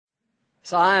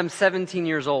So I am 17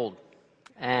 years old,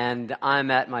 and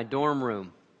I'm at my dorm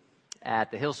room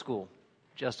at the Hill School,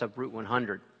 just up Route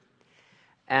 100.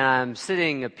 And I'm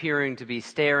sitting, appearing to be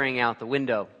staring out the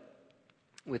window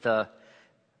with a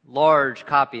large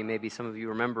copy, maybe some of you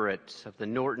remember it, of the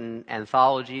Norton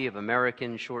Anthology of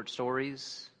American Short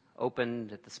Stories,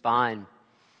 opened at the spine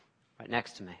right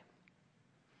next to me.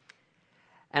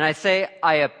 And I say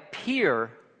I appear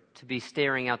to be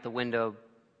staring out the window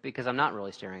because I'm not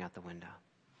really staring out the window.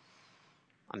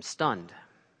 I'm stunned,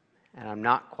 and I'm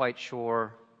not quite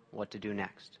sure what to do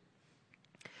next.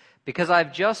 Because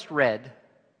I've just read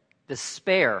the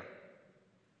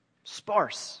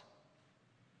sparse,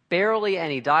 barely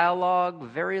any dialogue,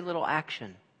 very little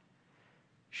action,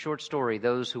 short story,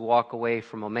 Those Who Walk Away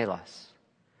from Omelas,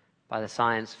 by the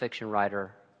science fiction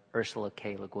writer Ursula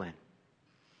K. Le Guin.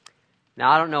 Now,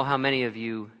 I don't know how many of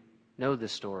you know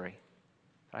this story,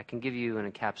 but I can give you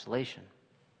an encapsulation,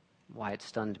 why it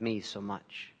stunned me so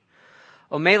much.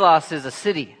 Omelas is a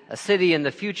city in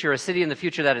the future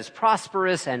that is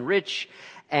prosperous and rich,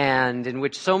 and in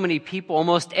which so many people,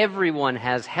 almost everyone,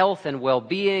 has health and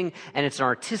well-being, and it's an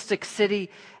artistic city,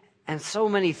 and so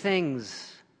many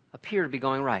things appear to be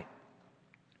going right.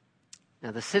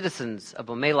 Now, the citizens of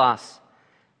Omelas,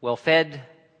 well-fed,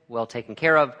 well taken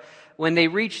care of, when they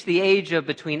reach the age of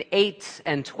between 8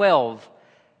 and 12,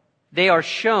 they are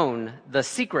shown the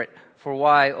secret for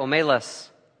why Omelas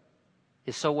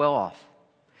is so well off.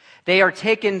 They are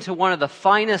taken to one of the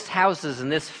finest houses in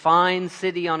this fine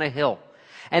city on a hill,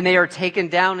 and they are taken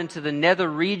down into the nether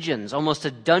regions, almost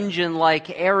a dungeon-like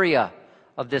area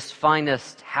of this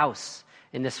finest house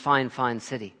in this fine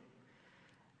city.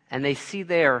 And they see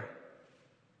there,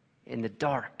 in the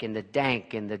dark, in the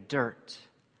dank, in the dirt,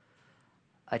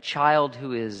 a child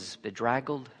who is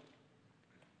bedraggled,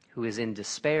 who is in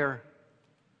despair,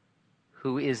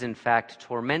 who is in fact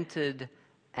tormented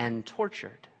and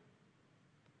tortured.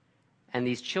 And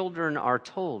these children are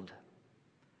told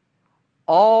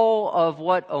all of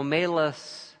what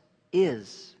Omelas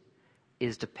is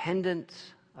dependent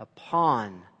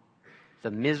upon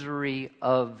the misery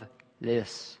of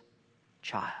this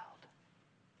child.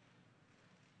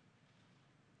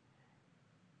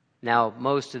 Now,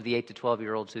 most of the 8 to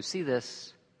 12-year-olds who see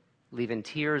this leave in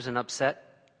tears and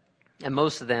upset, and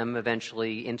most of them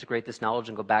eventually integrate this knowledge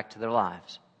and go back to their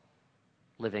lives,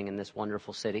 living in this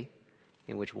wonderful city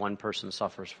in which one person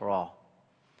suffers for all.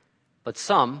 But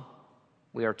some,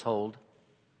 we are told,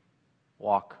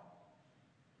 walk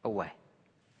away.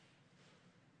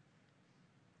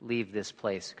 Leave this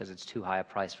place because it's too high a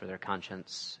price for their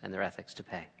conscience and their ethics to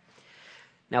pay.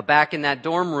 Now, back in that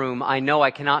dorm room, I know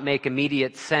I cannot make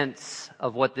immediate sense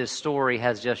of what this story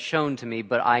has just shown to me,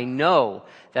 but I know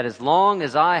that as long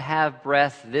as I have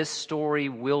breath, this story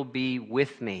will be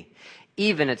with me.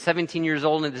 Even at 17 years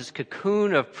old in this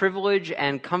cocoon of privilege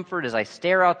and comfort, as I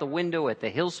stare out the window at the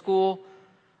Hill School,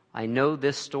 I know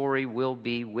this story will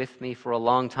be with me for a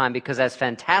long time, because as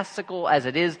fantastical as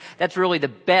it is, that's really the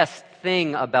best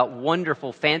thing about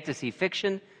wonderful fantasy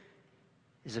fiction,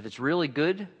 is if it's really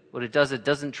good, what it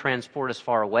doesn't transport us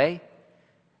far away.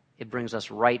 It brings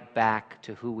us right back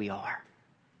to who we are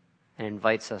and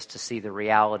invites us to see the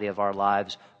reality of our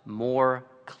lives more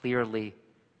clearly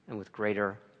and with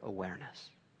greater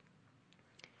awareness.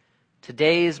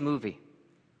 Today's movie,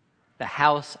 The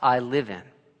House I Live In,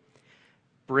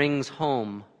 brings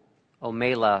home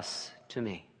Omelas to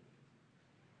me.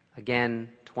 Again,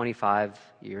 25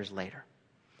 years later.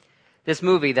 This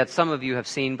movie that some of you have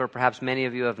seen, but perhaps many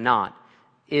of you have not,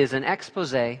 is an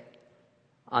expose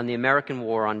on the American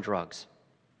war on drugs.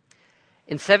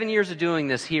 In 7 years of doing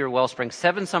this here at Wellspring,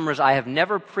 7 summers, I have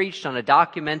never preached on a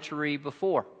documentary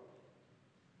before.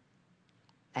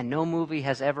 And no movie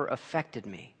has ever affected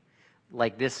me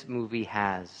like this movie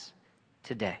has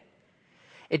today.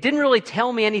 It didn't really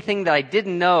tell me anything that I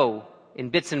didn't know in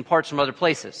bits and parts from other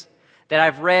places, that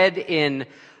I've read in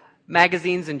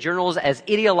magazines and journals as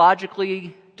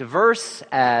ideologically diverse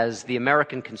as the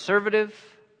American Conservative,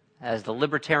 as the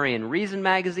Libertarian Reason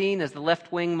magazine, as the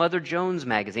left-wing Mother Jones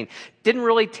magazine. Didn't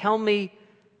really tell me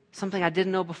something I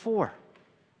didn't know before,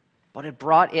 but it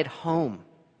brought it home.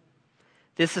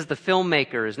 This is the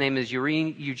filmmaker, his name is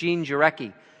Eugene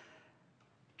Jarecki,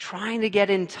 trying to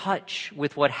get in touch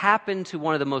with what happened to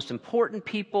one of the most important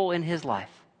people in his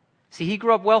life. See, he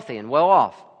grew up wealthy and well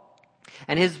off,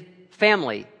 and his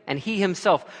family and he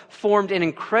himself formed an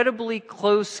incredibly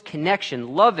close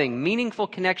connection, loving, meaningful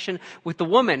connection with the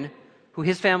woman who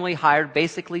his family hired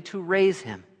basically to raise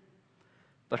him.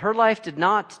 But her life did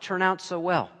not turn out so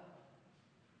well.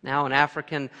 Now, an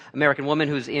African-American woman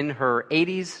who's in her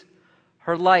 80s,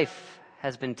 her life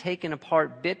has been taken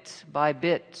apart bit by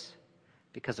bit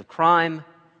because of crime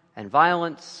and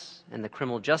violence and the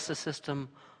criminal justice system,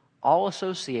 all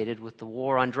associated with the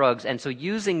war on drugs. And so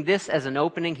using this as an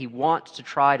opening, he wants to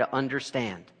try to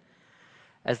understand.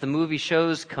 As the movie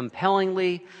shows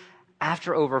compellingly,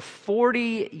 after over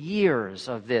 40 years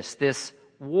of this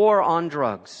war on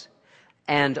drugs,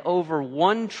 and over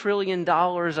 $1 trillion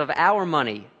of our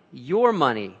money, your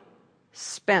money,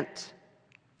 spent,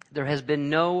 there has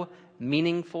been no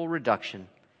meaningful reduction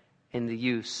in the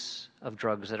use of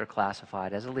drugs that are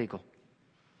classified as illegal.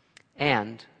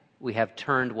 And we have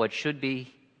turned what should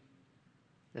be,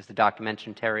 as the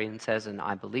documentarian says, and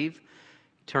I believe,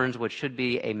 turns what should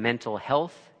be a mental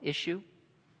health issue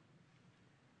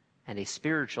and a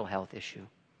spiritual health issue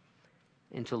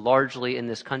into largely in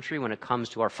this country when it comes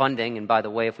to our funding. And by the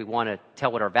way, if we want to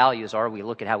tell what our values are, we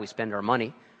look at how we spend our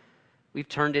money. We've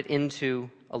turned it into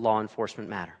a law enforcement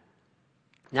matter.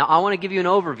 Now, I want to give you an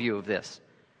overview of this,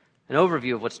 an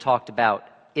overview of what's talked about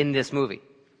in this movie.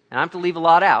 And I have to leave a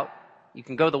lot out. You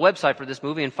can go to the website for this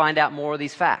movie and find out more of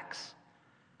these facts.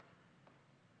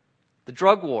 The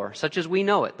drug war, such as we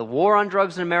know it, the war on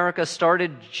drugs in America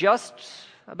started just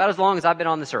about as long as I've been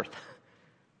on this earth.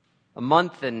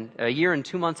 A year and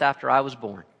 2 months after I was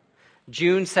born.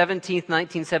 June 17th,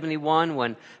 1971,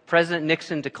 when President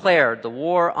Nixon declared the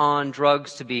war on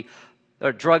drugs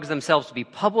themselves to be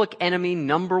public enemy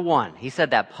number one. He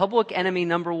said that, public enemy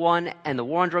number one, and the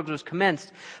war on drugs was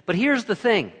commenced. But here's the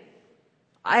thing.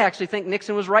 I actually think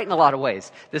Nixon was right in a lot of ways.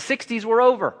 The 60s were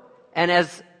over. And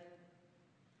as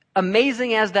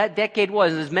amazing as that decade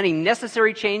was, as many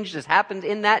necessary changes as happened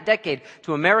in that decade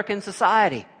to American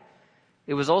society,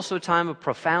 it was also a time of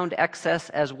profound excess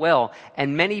as well.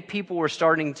 And many people were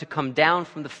starting to come down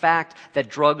from the fact that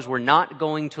drugs were not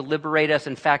going to liberate us,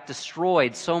 in fact,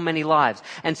 destroyed so many lives.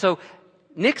 And so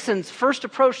Nixon's first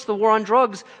approach to the war on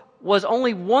drugs was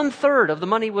only 1/3 of the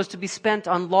money was to be spent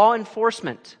on law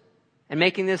enforcement and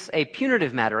making this a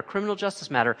punitive matter, a criminal justice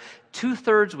matter.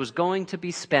 2/3 was going to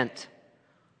be spent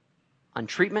on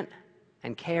treatment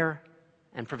and care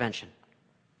and prevention.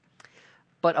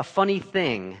 But a funny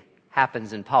thing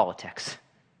happens in politics.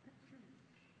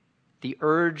 The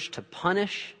urge to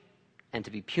punish and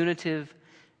to be punitive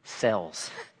sells.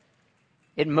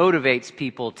 It motivates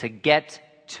people to get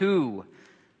to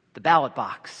the ballot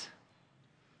box.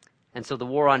 And so the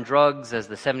war on drugs, as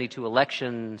the 72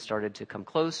 election started to come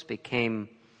close, became,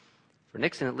 for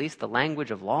Nixon at least, the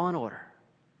language of law and order.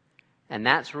 And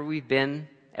that's where we've been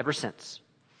ever since.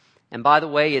 And by the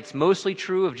way, it's mostly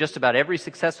true of just about every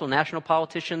successful national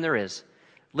politician there is.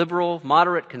 Liberal,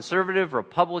 moderate, conservative,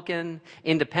 Republican,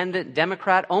 independent,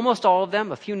 Democrat, almost all of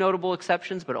them, a few notable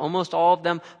exceptions, but almost all of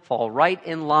them fall right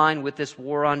in line with this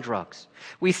war on drugs.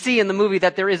 We see in the movie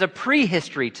that there is a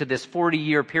prehistory to this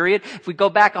 40-year period. If we go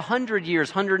back 100 years,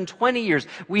 120 years,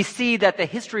 we see that the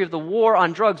history of the war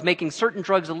on drugs, making certain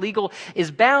drugs illegal,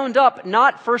 is bound up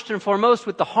not first and foremost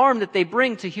with the harm that they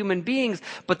bring to human beings,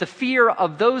 but the fear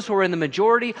of those who are in the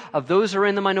majority, of those who are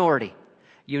in the minority.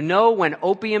 You know when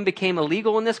opium became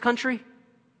illegal in this country?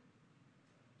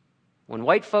 When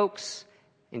white folks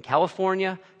in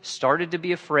California started to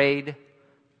be afraid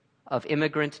of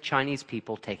immigrant Chinese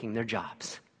people taking their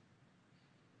jobs.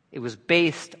 It was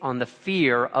based on the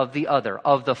fear of the other,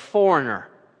 of the foreigner.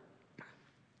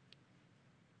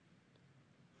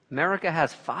 America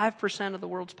has 5% of the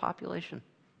world's population.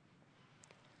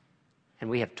 And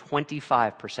we have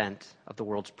 25% of the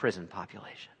world's prison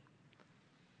population.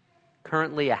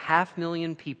 Currently,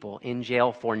 500,000 people in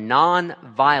jail for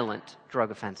non-violent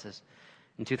drug offenses.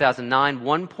 In 2009,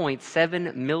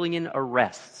 1.7 million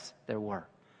arrests there were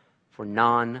for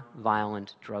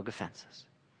non-violent drug offenses.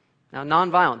 Now,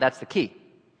 non-violent, that's the key.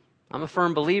 I'm a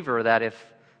firm believer that if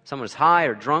someone is high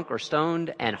or drunk or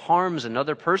stoned and harms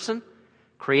another person,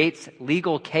 creates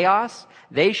legal chaos,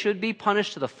 they should be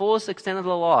punished to the fullest extent of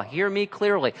the law. Hear me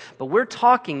clearly. But we're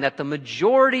talking that the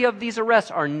majority of these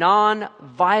arrests are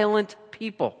non-violent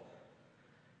people.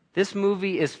 This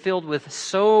movie is filled with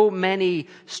so many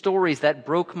stories that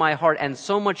broke my heart and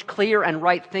so much clear and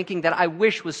right thinking that I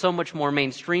wish was so much more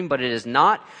mainstream, but it is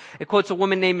not. It quotes a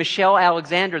woman named Michelle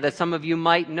Alexander that some of you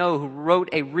might know, who wrote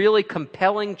a really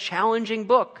compelling, challenging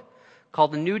book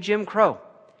called The New Jim Crow,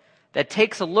 that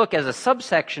takes a look, as a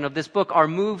subsection of this book, our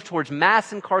move towards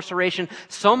mass incarceration,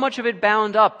 so much of it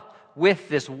bound up with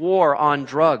this war on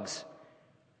drugs,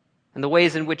 and the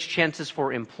ways in which chances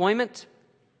for employment,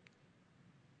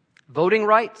 voting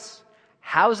rights,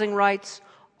 housing rights,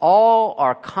 all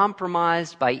are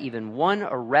compromised by even one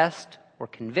arrest or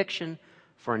conviction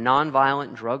for a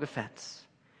nonviolent drug offense.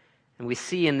 And we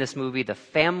see in this movie the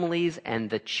families and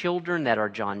the children that are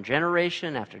drawn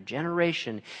generation after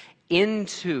generation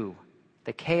into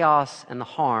the chaos and the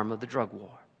harm of the drug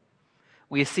war.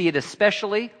 We see it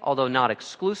especially, although not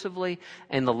exclusively,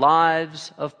 in the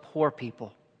lives of poor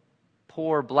people.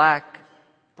 Poor black,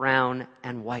 brown,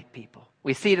 and white people.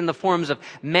 We see it in the forms of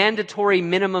mandatory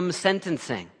minimum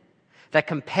sentencing that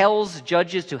compels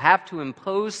judges to have to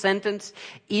impose sentence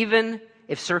even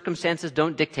if circumstances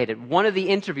don't dictate it. One of the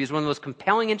most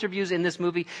compelling interviews in this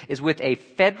movie is with a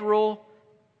federal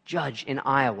judge in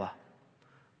Iowa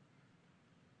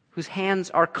whose hands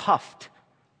are cuffed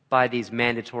by these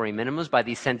mandatory minimums, by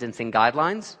these sentencing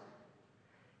guidelines.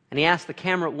 And he asked the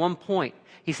camera at one point,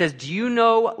 he says, "Do you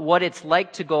know what it's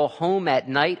like to go home at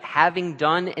night having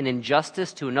done an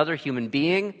injustice to another human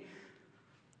being?"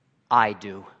 "I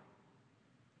do."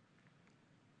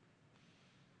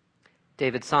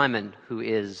 David Simon, who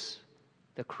is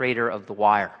the creator of The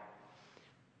Wire,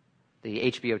 the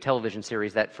HBO television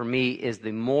series that for me is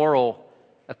the moral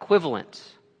equivalent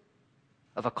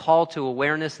of a call to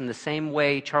awareness in the same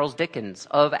way Charles Dickens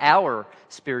of our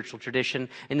spiritual tradition,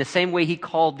 in the same way he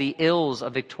called the ills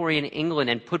of Victorian England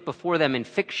and put before them in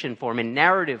fiction form, in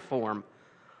narrative form,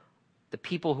 the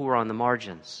people who were on the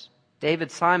margins. David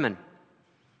Simon,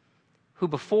 who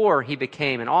before he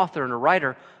became an author and a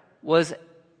writer, was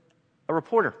a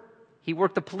reporter. He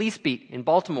worked the police beat in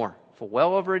Baltimore for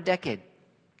well over a decade.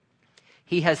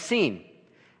 He has seen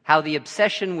how the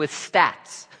obsession with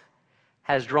stats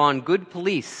has drawn good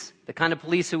police, the kind of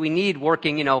police who we need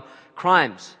working,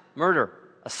 crimes, murder,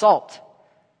 assault,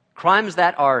 crimes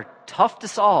that are tough to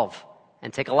solve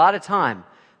and take a lot of time.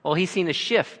 Well, he's seen a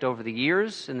shift over the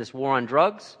years in this war on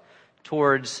drugs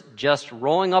towards just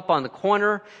rolling up on the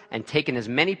corner and taking as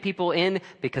many people in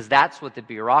because that's what the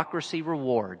bureaucracy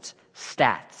rewards.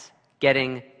 Stats.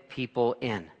 Getting people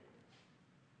in.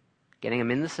 Getting them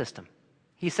in the system.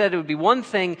 He said it would be one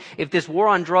thing if this war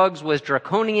on drugs was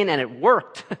draconian and it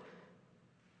worked.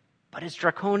 But it's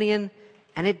draconian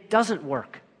and it doesn't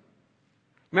work.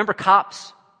 Remember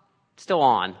Cops? Still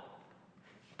on.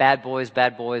 Bad boys,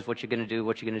 what you going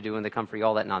to do when they come for you,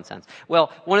 all that nonsense.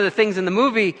 Well, one of the things in the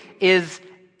movie is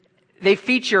they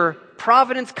feature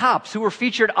Providence cops who were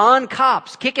featured on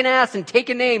Cops, kicking ass and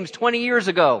taking names 20 years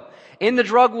ago in the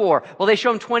drug war. Well, they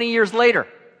show them 20 years later,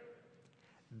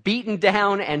 beaten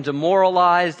down and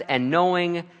demoralized and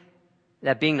knowing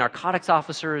that being narcotics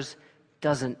officers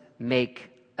doesn't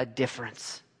make a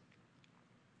difference.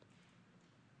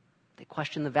 They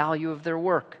question the value of their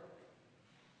work.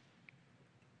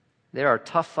 There are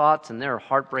tough thoughts and there are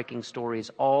heartbreaking stories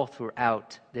all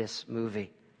throughout this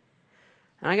movie.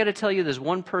 And I got to tell you, there's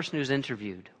one person who's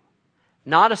interviewed.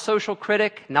 Not a social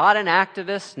critic, not an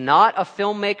activist, not a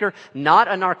filmmaker, not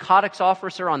a narcotics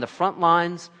officer on the front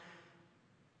lines,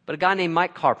 but a guy named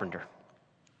Mike Carpenter,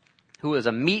 who is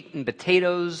a meat and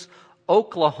potatoes,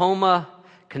 Oklahoma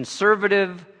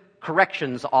conservative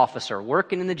corrections officer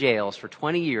working in the jails for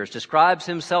 20 years, describes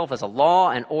himself as a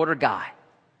law and order guy.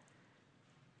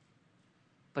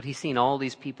 But he's seen all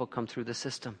these people come through the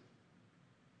system.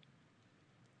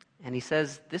 And he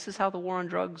says, this is how the war on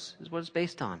drugs is what it's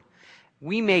based on.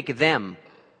 We make them,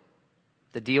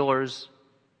 the dealers,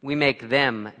 we make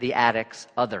them, the addicts,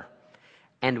 other.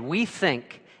 And we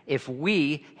think if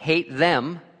we hate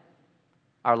them,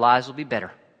 our lives will be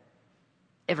better.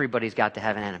 Everybody's got to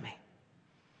have an enemy.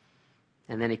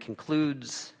 And then he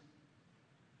concludes,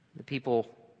 the people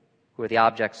who are the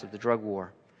objects of the drug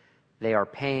war, they are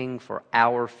paying for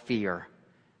our fear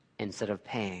instead of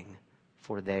paying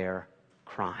for their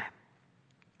crime.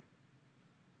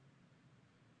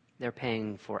 They're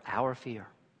paying for our fear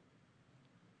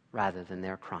rather than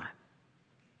their crime.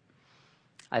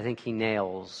 I think he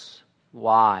nails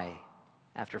why,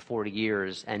 after 40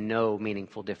 years and no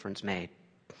meaningful difference made,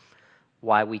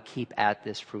 why we keep at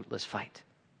this fruitless fight.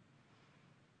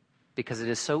 Because it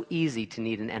is so easy to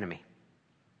need an enemy.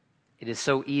 It is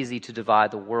so easy to divide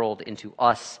the world into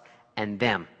us and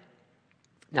them.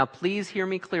 Now, please hear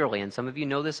me clearly, and some of you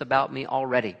know this about me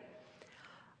already.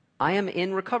 I am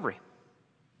in recovery.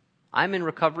 I'm in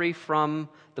recovery from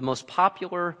the most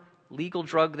popular legal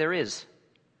drug there is,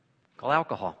 called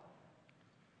alcohol.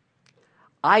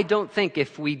 I don't think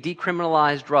if we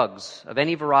decriminalize drugs of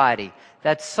any variety,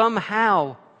 that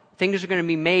somehow things are going to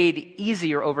be made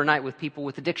easier overnight with people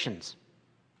with addictions.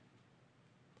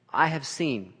 I have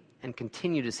seen and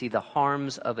continue to see the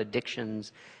harms of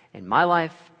addictions in my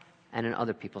life and in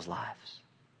other people's lives.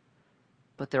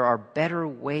 But there are better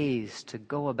ways to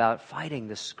go about fighting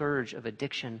the scourge of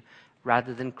addiction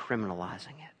rather than criminalizing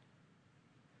it.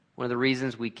 One of the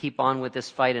reasons we keep on with this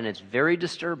fight, and it's very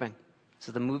disturbing,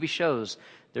 So the movie shows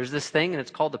there's this thing, and it's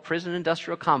called the prison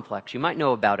industrial complex. You might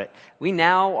know about it. We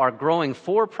now are growing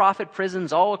for-profit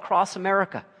prisons all across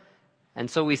America.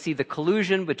 And so we see the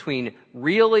collusion between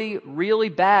really, really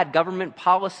bad government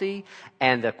policy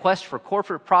and the quest for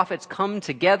corporate profits come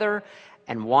together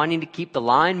and wanting to keep the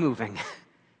line moving.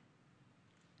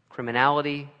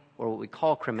 Criminality, or what we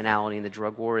call criminality in the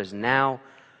drug war, is now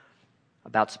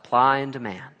about supply and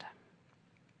demand.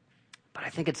 But I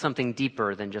think it's something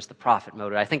deeper than just the profit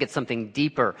motive. I think it's something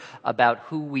deeper about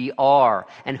who we are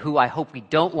and who I hope we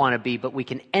don't want to be, but we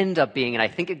can end up being. And I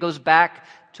think it goes back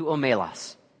to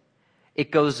Omelas.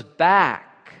 It goes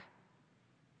back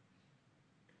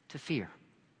to fear.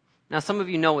 Now, some of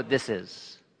you know what this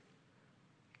is.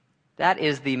 That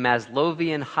is the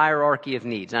Maslowian hierarchy of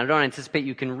needs. And I don't anticipate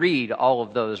you can read all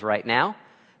of those right now,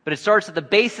 but it starts at the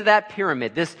base of that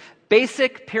pyramid, this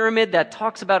basic pyramid that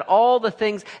talks about all the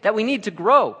things that we need to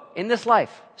grow in this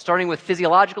life, starting with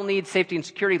physiological needs, safety and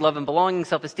security, love and belonging,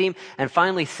 self-esteem, and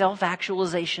finally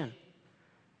self-actualization.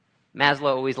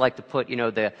 Maslow always liked to put,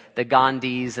 the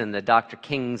Gandhis and the Dr.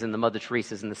 Kings and the Mother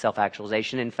Teresas in the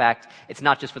self-actualization. In fact, it's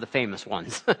not just for the famous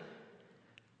ones.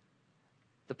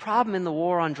 The problem in the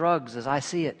war on drugs, as I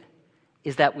see it,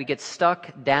 is that we get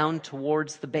stuck down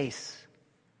towards the base.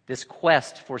 This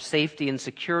quest for safety and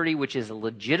security, which is a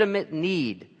legitimate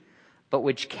need, but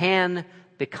which can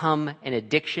become an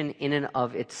addiction in and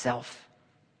of itself.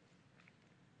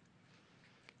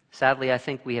 Sadly, I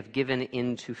think we have given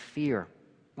into fear.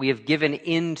 We have given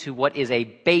into what is a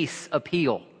base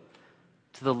appeal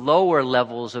to the lower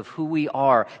levels of who we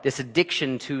are, this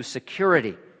addiction to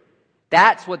security.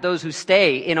 That's what those who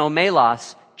stay in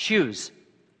Omelas choose.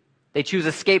 They choose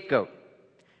a scapegoat.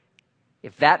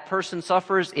 If that person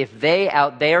suffers, if they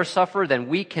out there suffer, then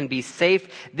we can be safe.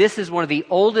 This is one of the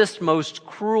oldest, most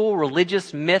cruel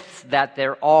religious myths that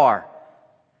there are.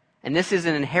 And this is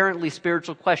an inherently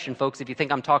spiritual question, folks, if you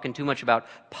think I'm talking too much about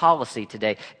policy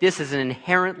today. This is an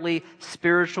inherently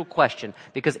spiritual question,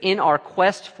 because in our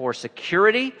quest for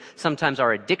security, sometimes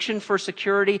our addiction for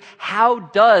security, how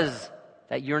does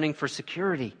that yearning for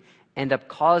security end up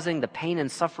causing the pain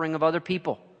and suffering of other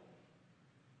people?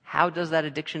 How does that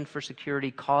addiction for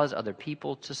security cause other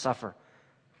people to suffer?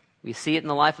 We see it in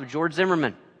the life of George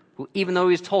Zimmerman, who, even though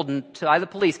he was told by the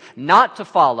police not to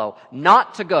follow,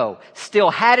 not to go, still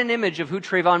had an image of who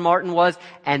Trayvon Martin was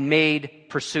and made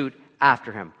pursuit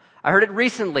after him. I heard it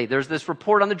recently. There's this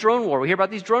report on the drone war. We hear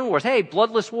about these drone wars. Hey,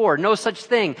 bloodless war, no such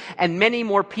thing. And many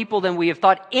more people than we have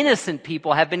thought, innocent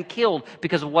people, have been killed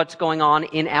because of what's going on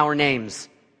in our names.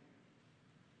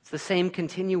 It's the same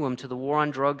continuum to the war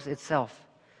on drugs itself.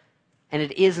 And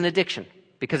it is an addiction,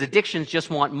 because addictions just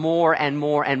want more and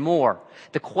more and more.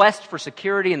 The quest for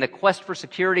security and the quest for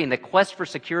security and the quest for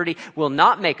security will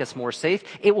not make us more safe.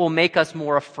 It will make us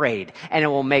more afraid. And it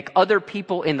will make other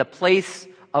people in the place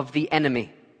of the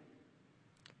enemy.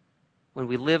 When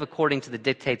we live according to the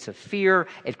dictates of fear,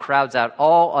 it crowds out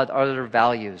all other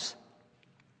values.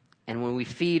 And when we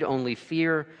feed only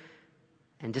fear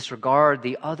and disregard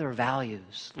the other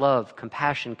values, love,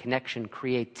 compassion, connection,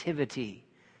 creativity,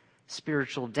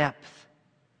 spiritual depth,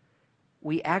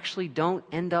 we actually don't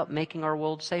end up making our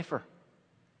world safer.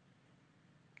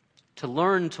 To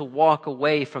learn to walk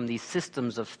away from these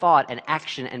systems of thought and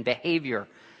action and behavior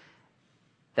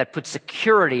that put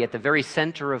security at the very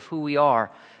center of who we are.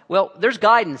 Well, there's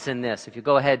guidance in this. If you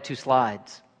go ahead 2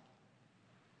 slides.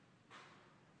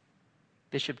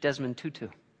 Bishop Desmond Tutu,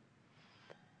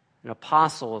 an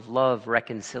apostle of love,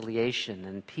 reconciliation,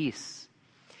 and peace.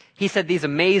 He said these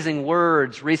amazing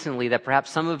words recently that perhaps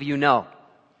some of you know.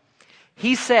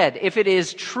 He said, if it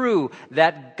is true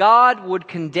that God would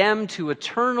condemn to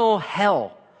eternal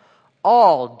hell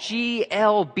all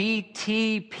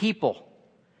GLBT people,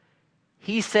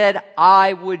 he said,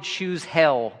 I would choose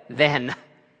hell then,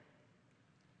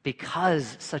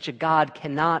 because such a God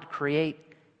cannot create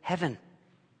heaven.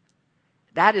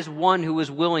 That is one who is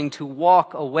willing to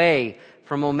walk away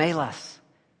from Omelas.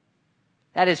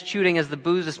 That is choosing, as the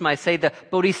Buddhists might say, the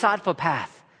bodhisattva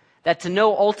path. That to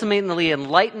know ultimately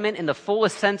enlightenment in the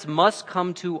fullest sense must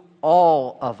come to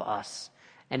all of us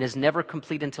and is never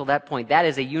complete until that point. That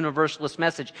is a universalist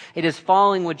message. It is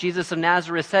following what Jesus of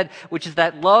Nazareth said, which is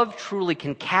that love truly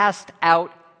can cast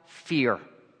out fear.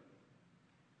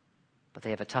 But they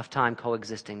have a tough time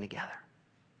coexisting together.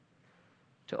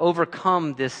 To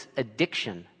overcome this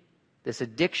addiction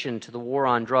to the war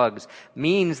on drugs,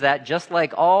 means that just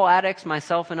like all addicts,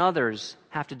 myself and others,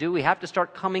 have to do, we have to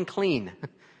start coming clean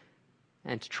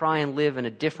and to try and live in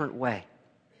a different way.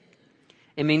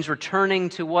 It means returning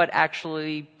to what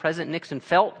actually President Nixon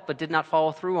felt but did not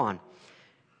follow through on,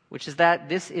 which is that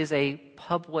this is a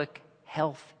public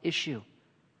health issue,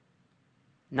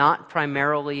 not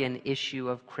primarily an issue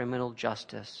of criminal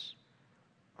justice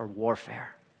or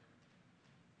warfare.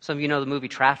 Some of you know the movie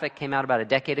Traffic came out about a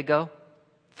decade ago,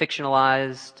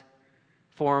 fictionalized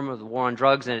form of the war on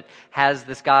drugs, and it has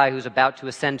this guy who's about to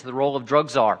ascend to the role of drug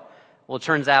czar. Well, it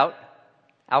turns out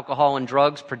alcohol and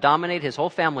drugs predominate his whole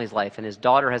family's life, and his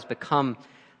daughter has become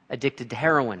addicted to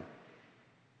heroin.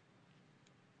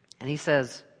 And he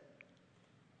says,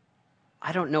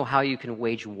 I don't know how you can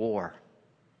wage war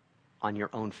on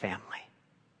your own family.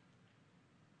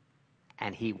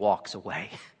 And he walks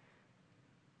away.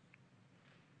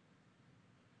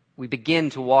 We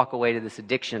begin to walk away to this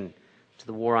addiction to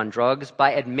the war on drugs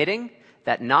by admitting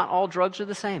that not all drugs are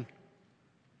the same.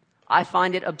 I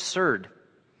find it absurd.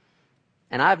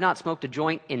 And I have not smoked a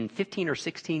joint in 15 or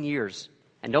 16 years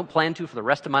and don't plan to for the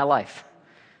rest of my life.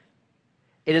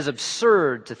 It is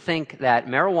absurd to think that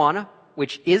marijuana,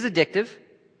 which is addictive,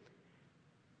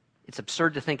 it's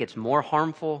absurd to think it's more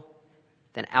harmful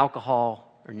than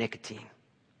alcohol or nicotine.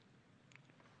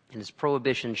 And his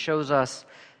prohibition shows us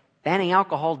banning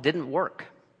alcohol didn't work.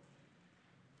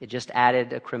 It just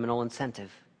added a criminal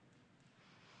incentive.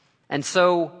 And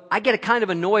so I get kind of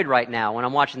annoyed right now when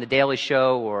I'm watching The Daily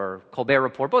Show or Colbert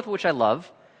Report, both of which I love.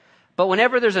 But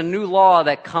whenever there's a new law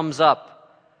that comes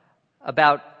up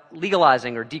about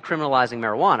legalizing or decriminalizing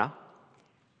marijuana,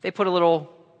 they put a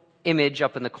little image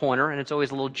up in the corner, and it's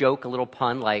always a little joke, a little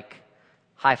pun like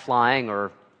high flying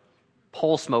or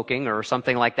pole smoking or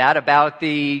something like that about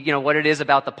what it is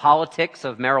about the politics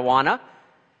of marijuana.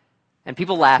 And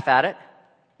people laugh at it,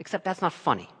 except that's not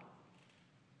funny.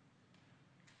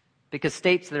 Because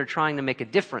states that are trying to make a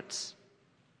difference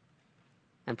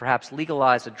and perhaps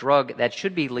legalize a drug that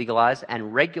should be legalized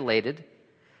and regulated,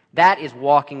 that is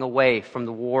walking away from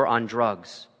the war on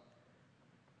drugs.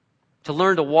 To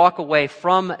learn to walk away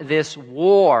from this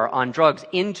war on drugs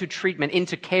into treatment,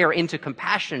 into care, into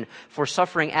compassion for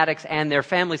suffering addicts and their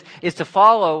families is to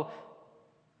follow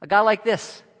a guy like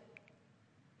this.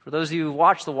 For those of you who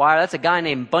watch The Wire, that's a guy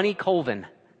named Bunny Colvin.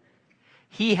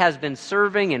 He has been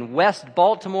serving in West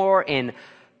Baltimore in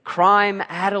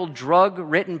crime-addled,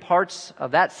 drug-ridden parts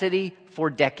of that city for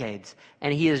decades.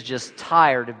 And he is just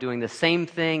tired of doing the same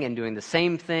thing and doing the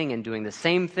same thing and doing the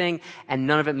same thing and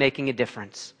none of it making a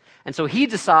difference. And so he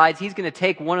decides he's going to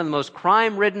take one of the most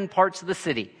crime-ridden parts of the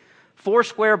city, 4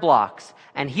 square blocks,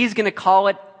 and he's going to call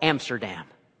it Amsterdam.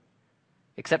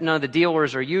 Except none of the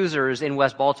dealers or users in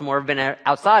West Baltimore have been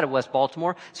outside of West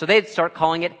Baltimore, so they'd start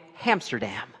calling it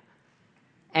Hamsterdam.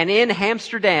 And in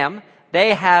Amsterdam,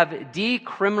 they have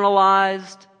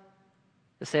decriminalized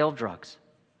the sale of drugs.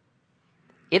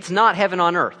 It's not heaven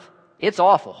on earth. It's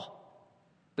awful.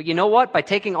 But you know what? By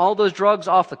taking all those drugs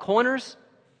off the corners,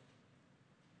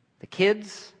 the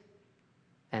kids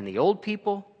and the old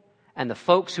people and the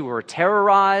folks who were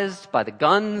terrorized by the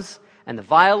guns and the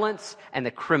violence and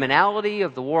the criminality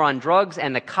of the war on drugs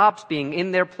and the cops being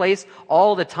in their place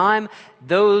all the time,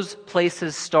 those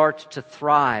places start to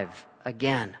thrive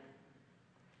again.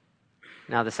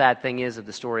 Now, the sad thing is of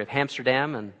the story of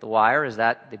Amsterdam and The Wire is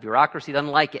that the bureaucracy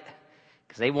doesn't like it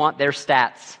because they want their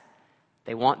stats.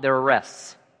 They want their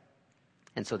arrests.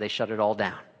 And so they shut it all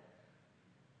down.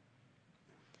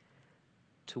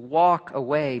 To walk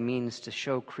away means to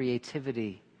show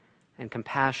creativity and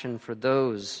compassion for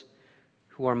those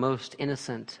who are most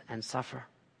innocent and suffer.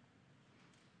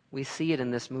 We see it in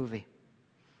this movie.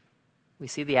 We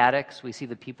see the addicts, we see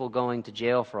the people going to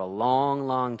jail for a long,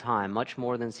 long time, much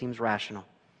more than seems rational.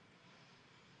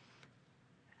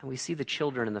 And we see the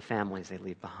children and the families they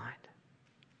leave behind.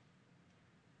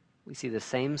 We see the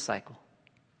same cycle.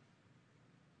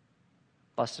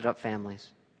 Busted up families.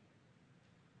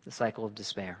 The cycle of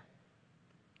despair.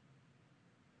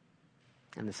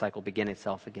 And the cycle begin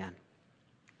itself again.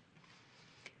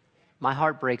 My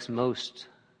heart breaks most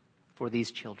for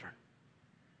these children.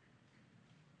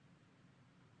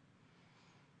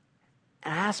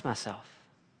 And I ask myself,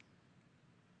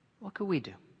 what could we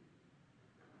do?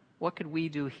 What could we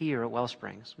do here at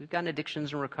Wellsprings? We've got an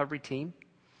addictions and recovery team.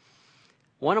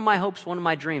 One of my hopes, one of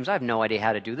my dreams, I have no idea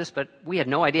how to do this, but we had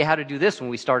no idea how to do this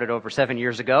when we started over 7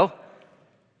 years ago,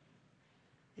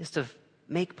 is to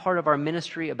make part of our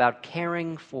ministry about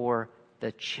caring for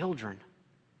the children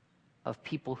of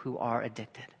people who are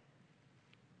addicted.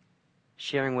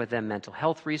 Sharing with them mental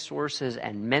health resources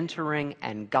and mentoring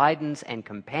and guidance and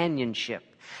companionship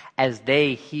as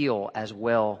they heal as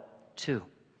well, too.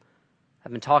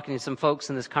 I've been talking to some folks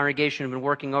in this congregation who've been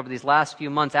working over these last few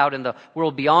months out in the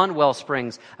world beyond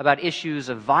Wellsprings about issues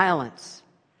of violence.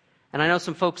 And I know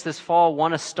some folks this fall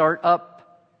want to start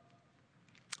up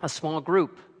a small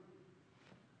group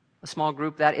A small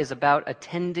group that is about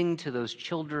attending to those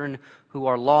children who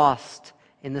are lost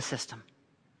in the system.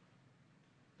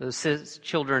 Those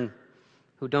children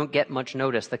who don't get much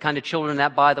notice. The kind of children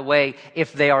that, by the way,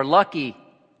 if they are lucky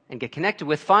and get connected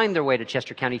with, find their way to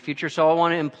Chester County Future. So I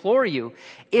want to implore you,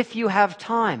 if you have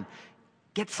time,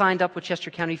 get signed up with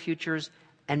Chester County Futures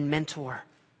and mentor.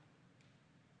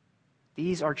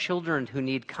 These are children who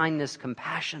need kindness,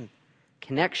 compassion,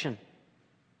 connection.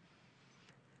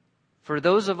 For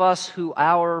those of us who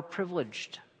are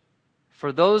privileged,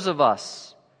 for those of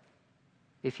us,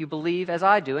 if you believe, as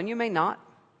I do, and you may not,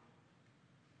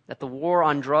 that the war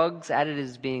on drugs as it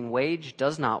is being waged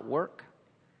does not work,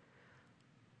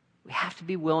 we have to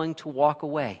be willing to walk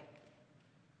away,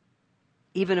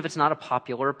 even if it's not a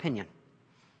popular opinion.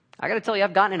 I got to tell you,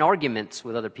 I've gotten in arguments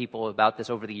with other people about this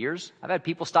over the years. I've had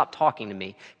people stop talking to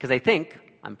me because they think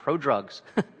I'm pro-drugs.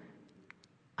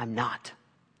 I'm not.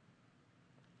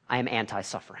 I am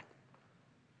anti-suffering.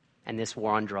 And this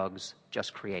war on drugs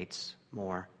just creates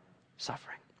more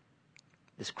suffering.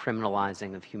 This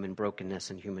criminalizing of human brokenness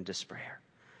and human despair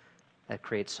that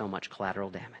creates so much collateral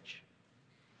damage.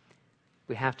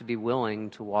 We have to be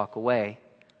willing to walk away,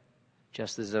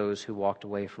 just as those who walked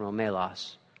away from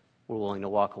Omelas were willing to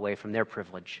walk away from their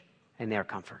privilege and their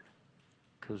comfort,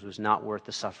 because it was not worth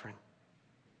the suffering.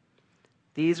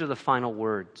 These are the final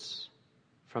words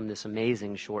from this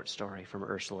amazing short story from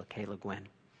Ursula K. Le Guin.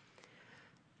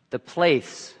 The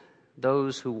place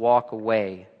those who walk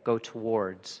away go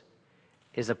towards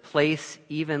is a place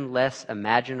even less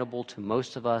imaginable to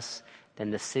most of us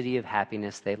than the city of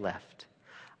happiness they left.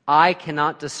 I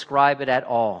cannot describe it at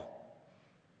all.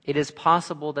 It is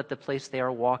possible that the place they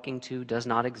are walking to does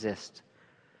not exist,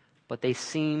 but they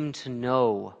seem to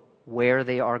know where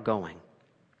they are going.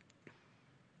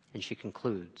 And she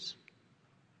concludes,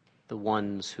 the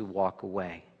ones who walk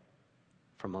away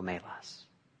from Omelas.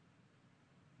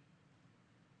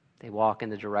 They walk in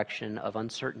the direction of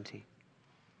uncertainty.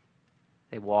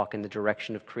 They walk in the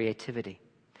direction of creativity.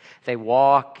 They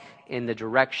walk in the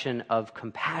direction of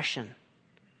compassion.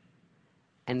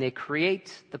 And they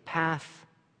create the path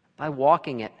by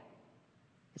walking it.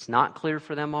 It's not clear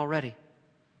for them already.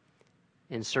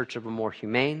 In search of a more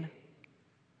humane,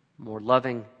 more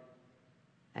loving,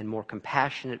 and more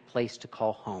compassionate place to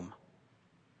call home.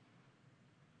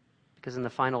 Because in the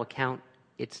final account,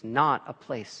 it's not a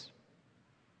place.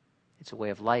 It's a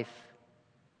way of life.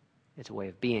 It's a way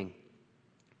of being.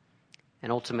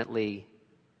 And ultimately,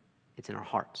 it's in our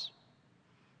hearts,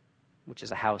 which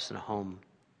is a house and a home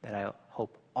that I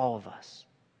hope all of us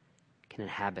can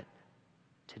inhabit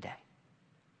today.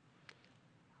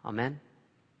 Amen.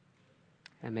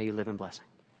 And may you live in blessing.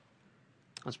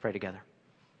 Let's pray together.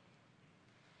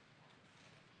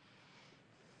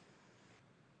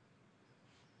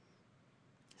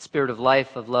 Spirit of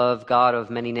life, of love, God of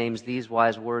many names, these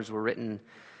wise words were written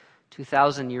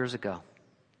 2,000 years ago.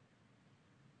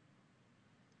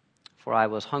 For I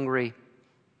was hungry,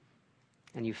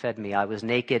 and you fed me. I was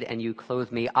naked, and you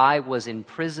clothed me. I was in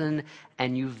prison,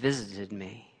 and you visited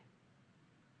me.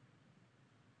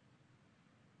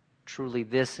 Truly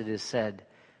this, it is said,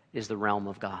 is the realm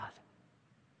of God.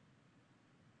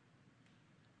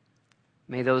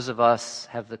 May those of us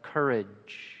have the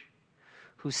courage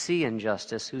who see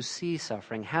injustice, who see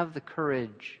suffering, have the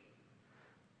courage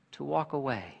to walk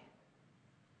away,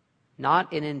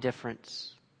 not in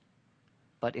indifference,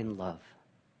 but in love.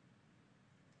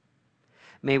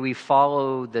 May we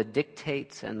follow the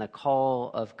dictates and the call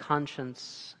of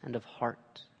conscience and of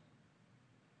heart,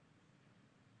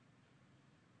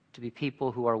 to be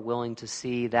people who are willing to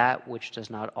see that which does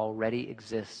not already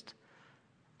exist,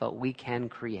 but we can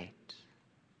create.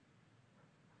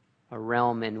 A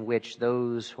realm in which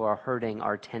those who are hurting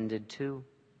are tended to.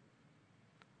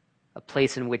 A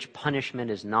place in which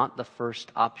punishment is not the first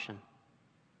option.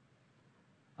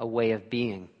 A way of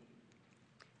being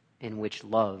in which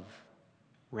love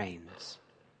reigns.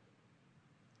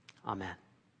 Amen.